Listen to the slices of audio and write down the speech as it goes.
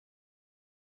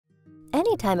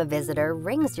Anytime a visitor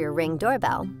rings your Ring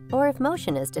doorbell, or if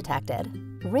motion is detected,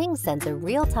 Ring sends a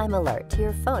real-time alert to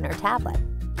your phone or tablet.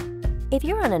 If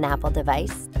you're on an Apple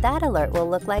device, that alert will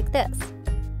look like this.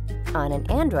 On an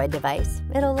Android device,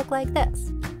 it'll look like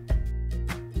this.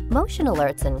 Motion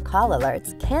alerts and call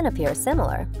alerts can appear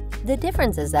similar. The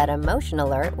difference is that a motion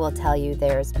alert will tell you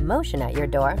there's motion at your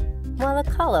door, while a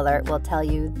call alert will tell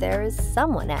you there is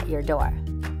someone at your door.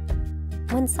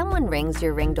 When someone rings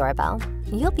your Ring doorbell,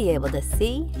 you'll be able to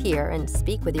see, hear, and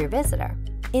speak with your visitor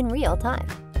in real time.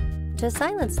 To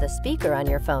silence the speaker on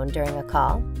your phone during a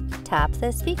call, tap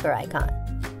the speaker icon.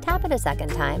 Tap it a second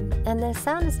time, and the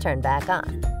sound is turned back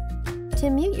on. To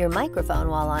mute your microphone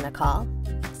while on a call,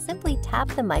 simply tap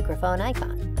the microphone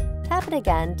icon. Tap it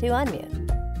again to unmute.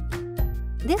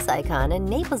 This icon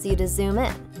enables you to zoom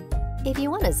in. If you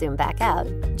want to zoom back out,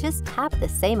 just tap the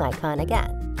same icon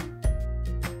again.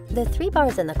 The 3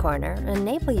 bars in the corner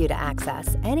enable you to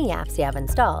access any apps you have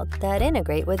installed that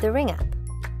integrate with the Ring app.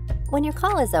 When your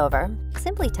call is over,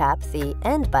 simply tap the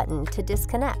End button to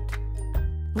disconnect.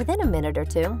 Within a minute or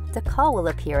two, the call will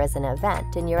appear as an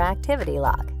event in your activity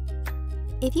log.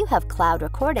 If you have cloud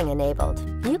recording enabled,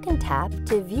 you can tap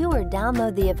to view or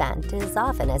download the event as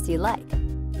often as you like.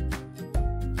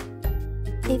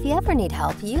 If you ever need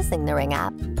help using the Ring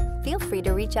app, feel free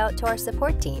to reach out to our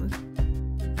support team.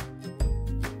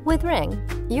 With Ring,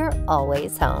 you're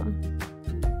always home.